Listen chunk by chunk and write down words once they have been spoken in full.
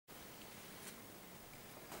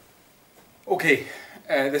Okay,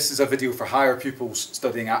 this is a video for higher pupils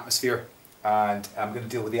studying atmosphere, and I'm going to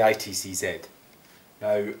deal with the ITCZ.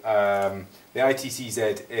 Now, the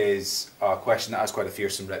ITCZ is a question that has quite a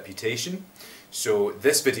fearsome reputation, so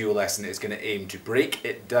this video lesson is going to aim to break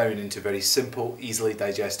it down into very simple, easily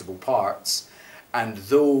digestible parts, and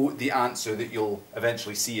though the answer that you'll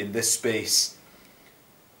eventually see in this space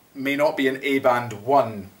may not be an A band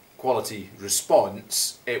 1 quality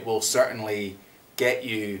response, it will certainly get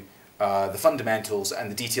you the fundamentals and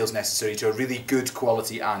the details necessary to a really good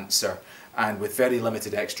quality answer, and with very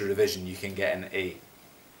limited extra revision you can get an A.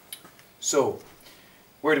 So,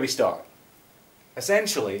 where do we start?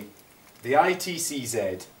 Essentially, the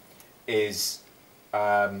ITCZ is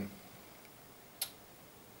a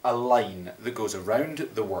line that goes around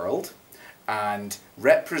the world and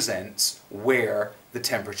represents where the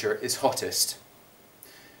temperature is hottest.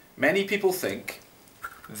 Many people think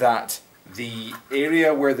that the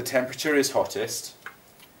area where the temperature is hottest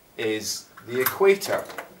is the equator.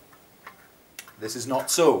 This is not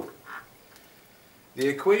so. The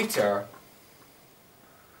equator,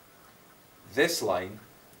 this line,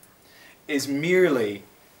 is merely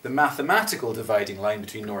the mathematical dividing line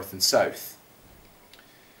between north and south.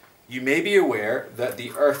 You may be aware that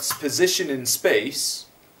the Earth's position in space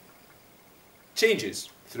changes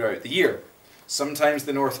throughout the year. Sometimes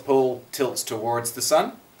the North Pole tilts towards the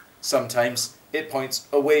Sun, sometimes it points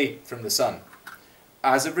away from the Sun.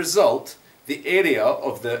 As a result, the area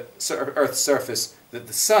of the Earth's surface that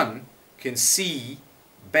the Sun can see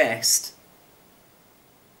best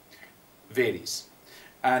varies.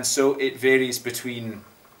 And so it varies between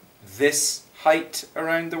this height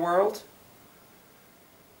around the world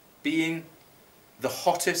being the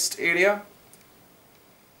hottest area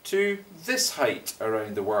to this height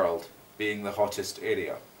around the world being the hottest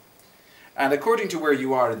area. And according to where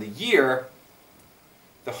you are in the year,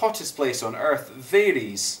 the hottest place on Earth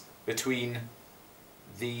varies between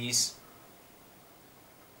these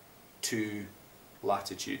two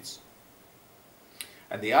latitudes.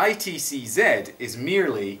 And the ITCZ is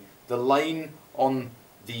merely the line on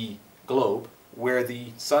the globe where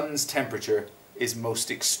the Sun's temperature is most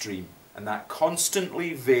extreme, and that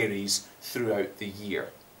constantly varies throughout the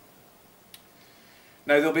year.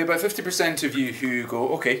 Now, there'll be about 50% of you who go,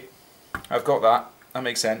 okay, I've got that, that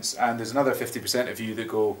makes sense, and there's another 50% of you that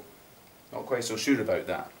go, not quite so sure about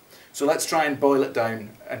that. So let's try and boil it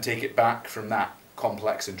down and take it back from that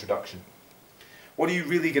complex introduction. What are you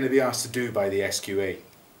really going to be asked to do by the SQA?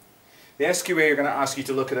 The SQA are going to ask you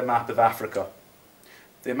to look at a map of Africa.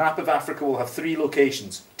 The map of Africa will have 3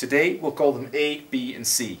 locations. Today we'll call them A, B and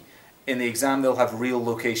C. In the exam they'll have real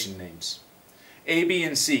location names. A, B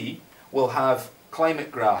and C will have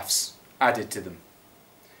climate graphs added to them.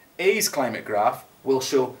 A's climate graph will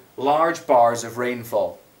show large bars of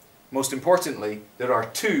rainfall. Most importantly, there are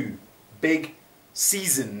 2 big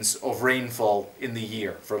seasons of rainfall in the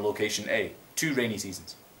year for location A. 2 rainy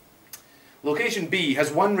seasons. Location B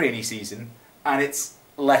has 1 rainy season, and it's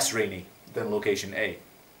less rainy than location A.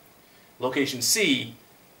 Location C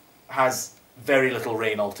has very little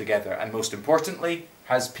rain altogether, and most importantly,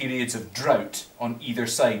 has periods of drought on either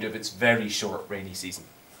side of its very short rainy season.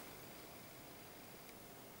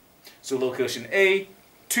 So location A,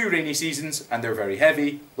 2 rainy seasons and they're very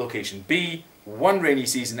heavy. Location B, 1 rainy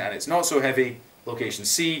season and it's not so heavy. Location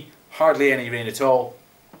C, hardly any rain at all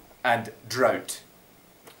and drought.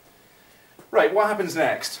 Right, what happens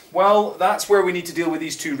next? Well, that's where we need to deal with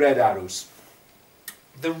these 2 red arrows.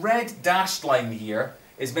 The red dashed line here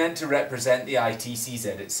is meant to represent the ITCZ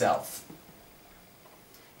itself.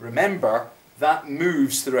 Remember, that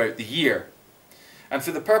moves throughout the year. And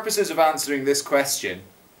for the purposes of answering this question,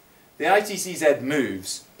 the ITCZ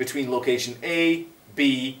moves between location A,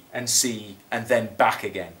 B and C and then back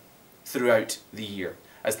again throughout the year.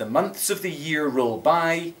 As the months of the year roll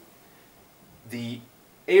by, the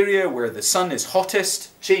area where the Sun is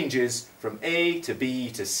hottest changes from A to B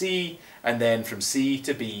to C and then from C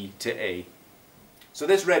to B to A. So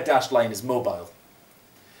this red dashed line is mobile.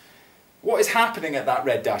 What is happening at that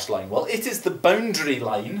red dashed line? Well, it is the boundary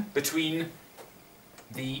line between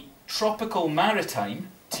the tropical maritime,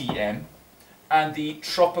 TM, and the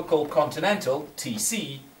tropical continental,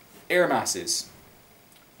 TC, air masses.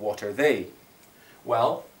 What are they?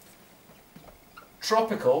 Well,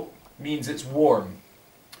 tropical means it's warm,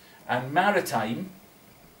 and maritime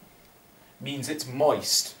means it's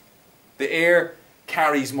moist. The air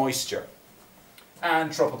carries moisture.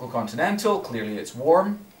 And tropical continental, clearly it's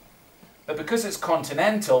warm, but because it's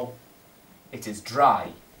continental, it is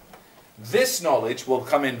dry. This knowledge will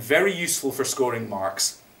come in very useful for scoring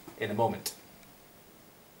marks in a moment.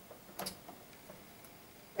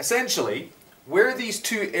 Essentially, where these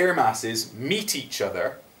two air masses meet each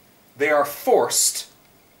other, they are forced,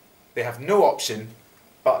 they have no option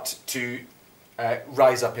but to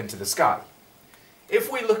rise up into the sky.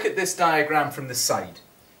 If we look at this diagram from the side,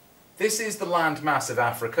 this is the land mass of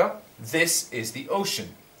Africa, this is the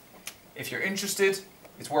ocean. If you're interested,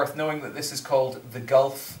 it's worth knowing that this is called the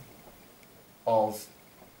Gulf of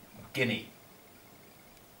Guinea.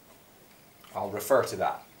 I'll refer to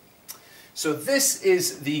that. So this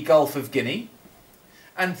is the Gulf of Guinea,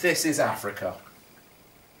 and this is Africa.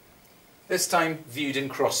 This time viewed in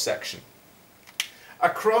cross-section.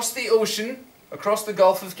 Across the ocean, across the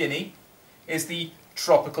Gulf of Guinea, is the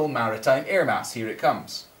tropical maritime air mass. Here it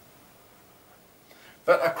comes.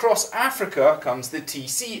 But across Africa comes the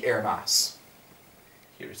TC air mass.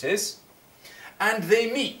 Here it is. And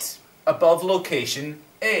they meet above location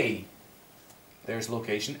A. There's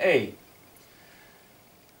location A.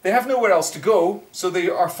 They have nowhere else to go, so they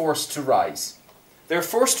are forced to rise. They're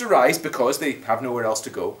forced to rise because they have nowhere else to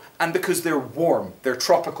go, and because they're warm. They're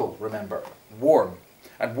tropical, remember. Warm.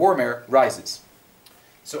 And warm air rises.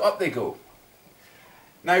 So up they go.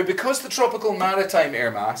 Now, because the tropical maritime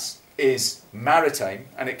air mass is maritime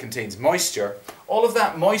and it contains moisture, all of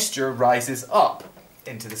that moisture rises up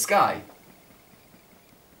into the sky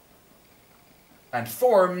and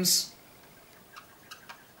forms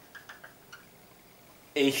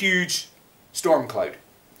a huge storm cloud,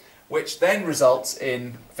 which then results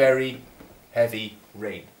in very heavy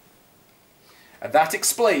rain. And that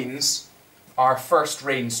explains our first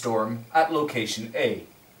rainstorm at location A.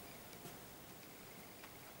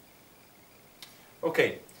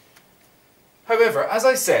 Okay. However, as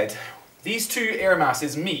I said, these two air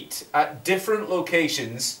masses meet at different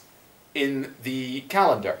locations in the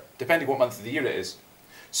calendar, depending what month of the year it is.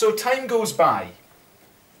 So time goes by,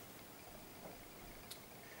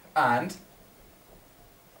 and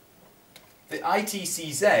the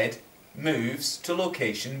ITCZ moves to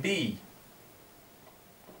location B.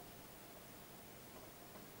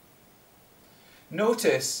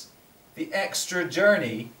 Notice the extra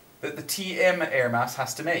journey that the TM air mass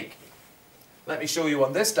has to make. Let me show you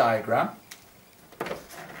on this diagram.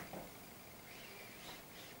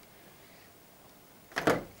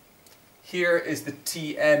 Here is the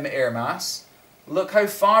TM air mass. Look how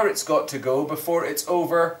far it's got to go before it's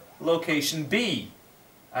over location B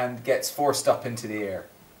and gets forced up into the air.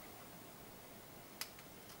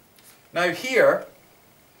 Now here,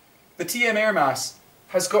 the TM air mass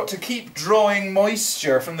has got to keep drawing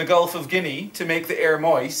moisture from the Gulf of Guinea to make the air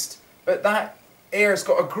moist, but that air's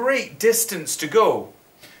got a great distance to go.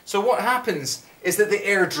 So what happens is that the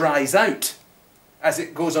air dries out as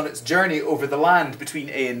it goes on its journey over the land between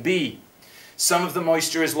A and B. Some of the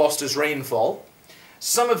moisture is lost as rainfall.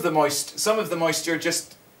 Some of the moisture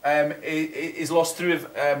just is lost through,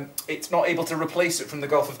 it's not able to replace it from the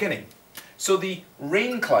Gulf of Guinea. So the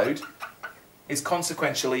rain cloud is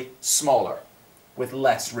consequentially smaller, with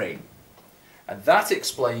less rain. And that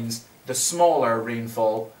explains the smaller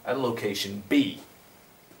rainfall at location B.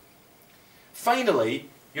 Finally,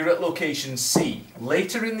 you're at location C.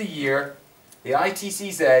 Later in the year, the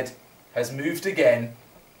ITCZ has moved again,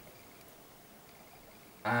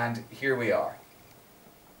 and here we are.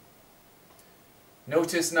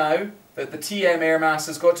 Notice now that the TM air mass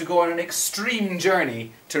has got to go on an extreme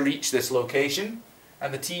journey to reach this location,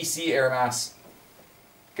 and the TC air mass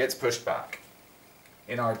gets pushed back.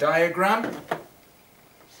 In our diagram,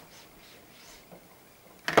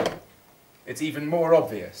 it's even more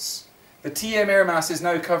obvious. The TM air mass is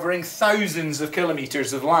now covering thousands of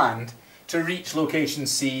kilometres of land to reach location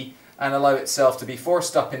C and allow itself to be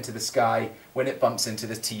forced up into the sky when it bumps into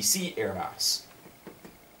the TC air mass.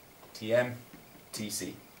 TM,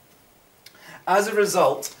 TC. As a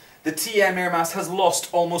result, the TM air mass has lost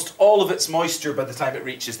almost all of its moisture by the time it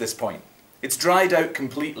reaches this point. It's dried out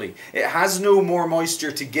completely. It has no more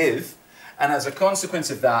moisture to give, and as a consequence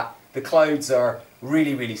of that, the clouds are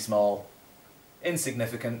really, really small,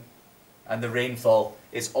 insignificant, and the rainfall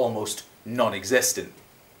is almost non-existent.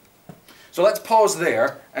 So let's pause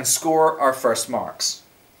there and score our first marks.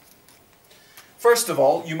 First of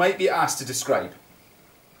all, you might be asked to describe.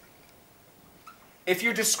 If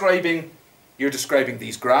you're describing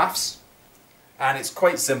these graphs, and it's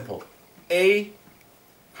quite simple. A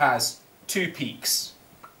has 2 peaks.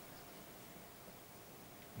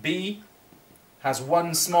 B has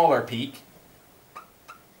 1 smaller peak,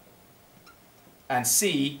 and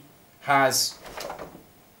C has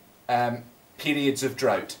periods of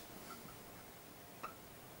drought.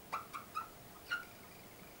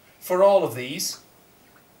 For all of these,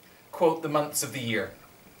 quote the months of the year.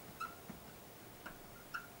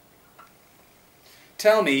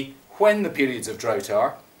 Tell me when the periods of drought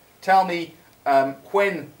are, tell me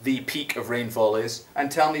when the peak of rainfall is,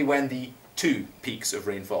 and tell me when the two peaks of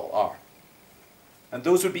rainfall are. And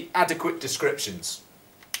those would be adequate descriptions.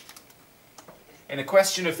 In a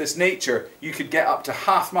question of this nature, you could get up to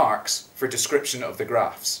half marks for description of the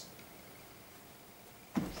graphs.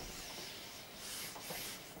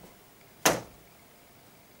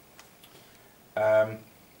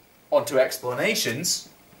 On to explanations.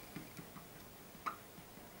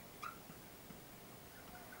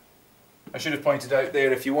 I should have pointed out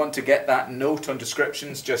there, if you want to get that note on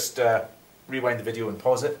descriptions, just rewind the video and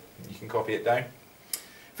pause it. You can copy it down.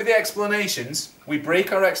 For the explanations, we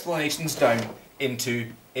break our explanations down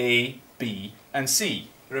into A, B and C.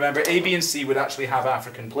 Remember, A, B and C would actually have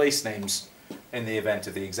African place names in the event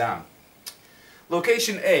of the exam.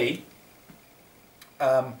 Location A,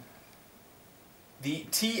 the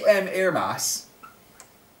TM air mass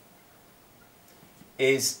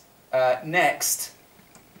is next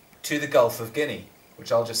to the Gulf of Guinea,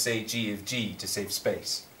 which I'll just say G of G to save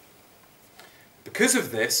space. Because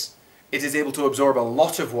of this, it is able to absorb a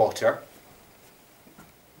lot of water,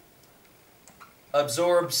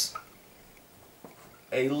 absorbs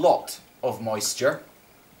a lot of moisture,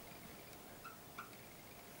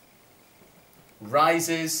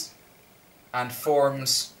 rises and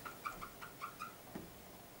forms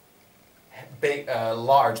big,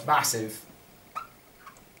 large, massive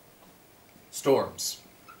storms,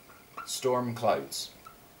 storm clouds.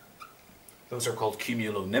 Those are called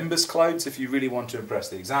cumulonimbus clouds if you really want to impress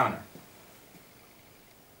the examiner.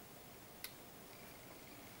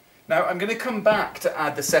 Now I'm going to come back to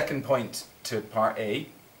add the second point to part A,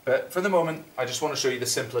 but for the moment I just want to show you the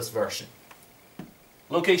simplest version.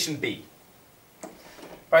 Location B.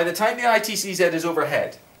 By the time the ITCZ is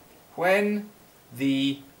overhead, when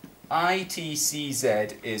the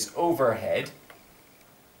ITCZ is overhead,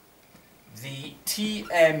 the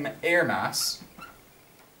TM air mass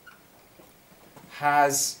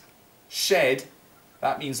has shed,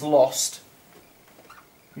 that means lost,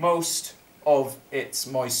 most of its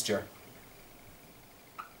moisture.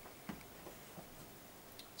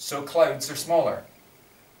 So clouds are smaller.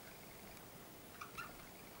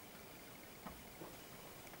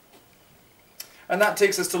 And that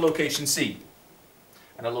takes us to location C.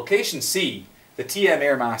 And at location C, the TM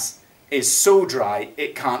air mass is so dry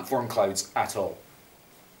it can't form clouds at all.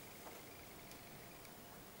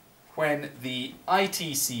 When the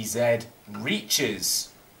ITCZ reaches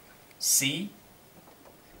C,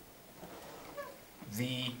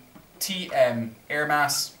 the TM air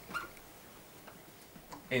mass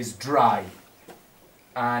is dry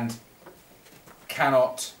and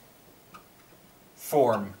cannot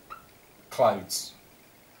form clouds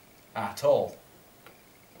at all.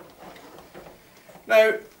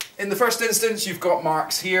 Now, in the first instance, you've got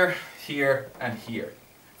marks here, here, and here.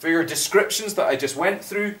 For your descriptions that I just went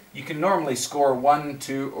through, you can normally score 1,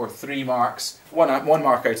 2, or 3 marks, one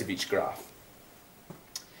mark out of each graph.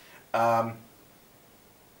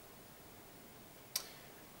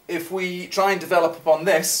 If we try and develop upon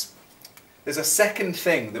this, there's a second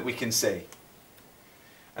thing that we can say.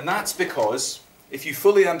 And that's because, if you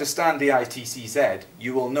fully understand the ITCZ,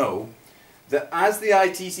 you will know that as the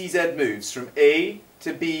ITCZ moves from A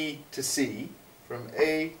to B to C, from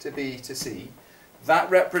A to B to C, that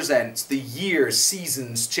represents the year's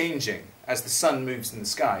seasons changing as the sun moves in the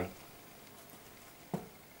sky.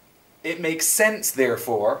 It makes sense,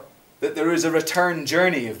 therefore, that there is a return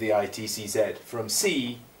journey of the ITCZ from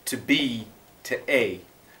C to B to A.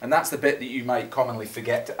 And that's the bit that you might commonly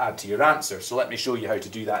forget to add to your answer. So let me show you how to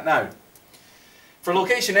do that now. For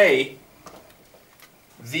location A,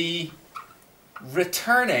 the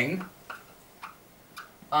returning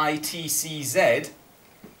ITCZ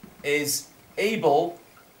is able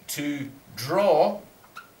to draw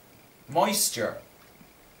moisture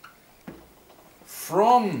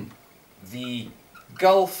from the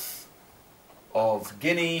Gulf of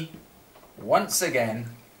Guinea once again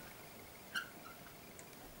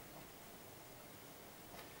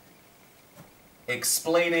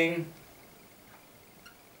explaining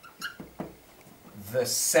the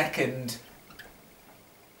second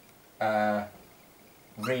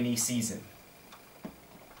rainy season.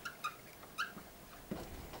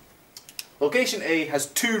 Location A has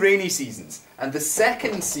 2 rainy seasons, and the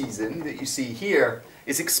second season that you see here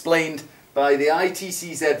is explained by the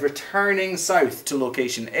ITCZ returning south to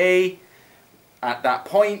location A. At that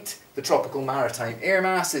point, the tropical maritime air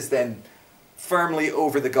mass is then firmly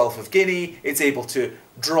over the Gulf of Guinea. It's able to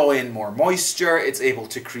draw in more moisture, it's able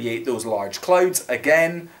to create those large clouds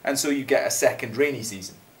again, and so you get a second rainy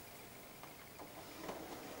season.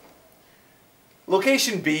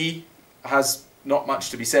 Location B has not much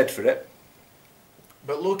to be said for it.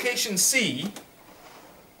 But location C,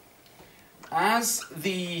 as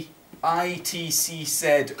the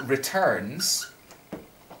ITCZ returns,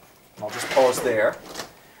 I'll just pause there,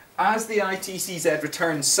 as the ITCZ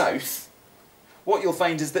returns south, what you'll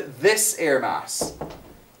find is that this air mass,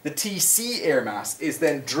 the TC air mass, is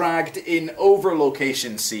then dragged in over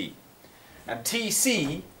location C. And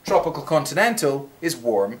TC, tropical continental, is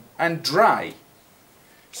warm and dry.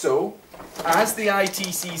 So, as the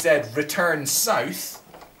ITCZ returns south,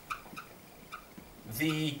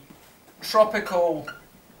 the tropical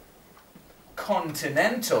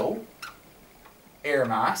continental air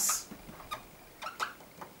mass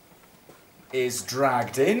is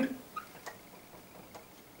dragged in,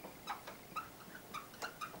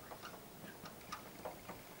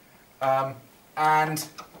 and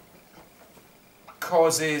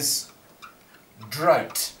causes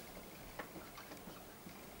drought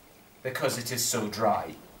because it is so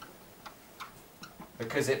dry,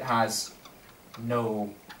 because it has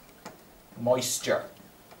no moisture.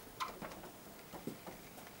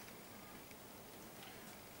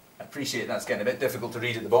 I appreciate that's getting a bit difficult to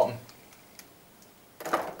read at the bottom.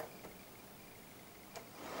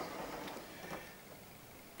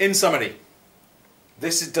 In summary,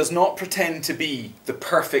 this does not pretend to be the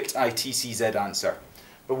perfect ITCZ answer,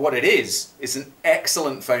 but what it is an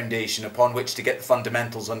excellent foundation upon which to get the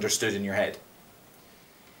fundamentals understood in your head.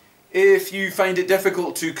 If you find it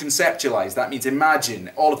difficult to conceptualize, that means imagine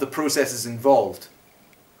all of the processes involved,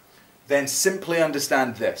 then simply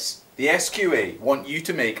understand this. The SQA want you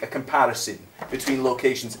to make a comparison between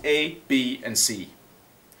locations A, B and C.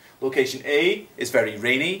 Location A is very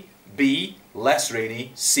rainy, B less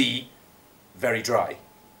rainy, C very dry.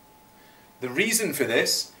 The reason for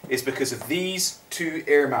this is because of these two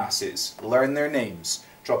air masses. Learn their names: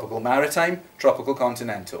 tropical maritime, tropical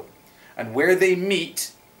continental. And where they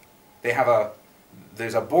meet, they have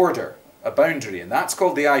there's a border, a boundary, and that's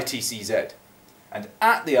called the ITCZ. And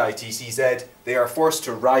at the ITCZ, they are forced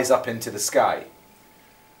to rise up into the sky.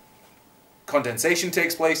 Condensation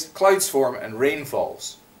takes place, clouds form, and rain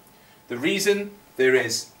falls. The reason there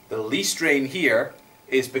is the least rain here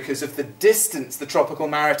is because of the distance the tropical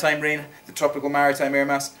maritime air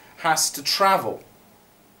mass has to travel.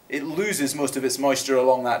 It loses most of its moisture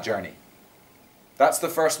along that journey. That's the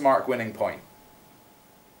first mark winning point.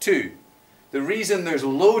 2. The reason there's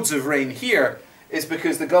loads of rain here is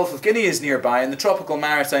because the Gulf of Guinea is nearby and the tropical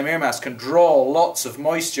maritime air mass can draw lots of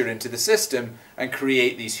moisture into the system and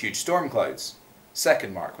create these huge storm clouds.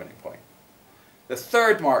 Second mark winning point. The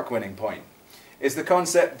third mark winning point is the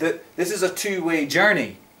concept that this is a two-way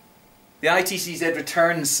journey. The ITCZ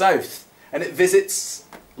returns south and it visits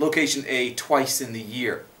location A twice in the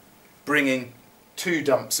year, bringing 2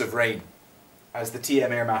 dumps of rain as the TM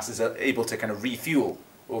air mass is able to kind of refuel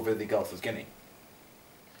over the Gulf of Guinea.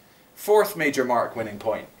 Fourth major mark winning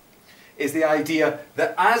point is the idea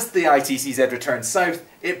that as the ITCZ returns south,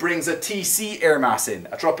 it brings a TC air mass in,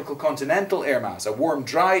 a tropical continental air mass, a warm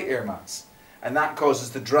dry air mass, and that causes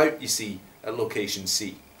the drought you see at location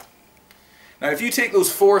C. Now if you take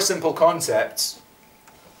those 4 simple concepts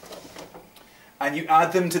and you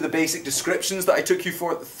add them to the basic descriptions that I took you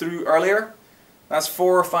through earlier, that's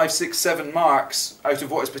 4, 5, 6, 7 marks out of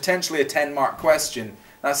what is potentially a 10-mark question.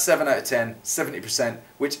 That's 7 out of 10, 70%,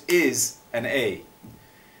 which is an A.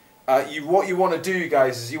 What you want to do,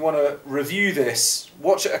 guys, is you want to review this,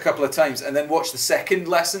 watch it a couple of times, and then watch the second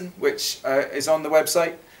lesson, which is on the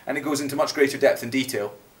website, and it goes into much greater depth and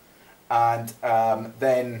detail. And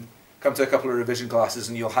then come to a couple of revision classes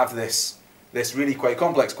and you'll have this really quite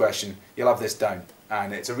complex question, you'll have this down.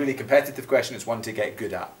 And it's a really competitive question, it's one to get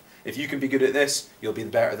good at. If you can be good at this, you'll be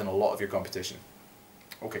better than a lot of your competition.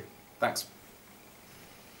 Okay, thanks.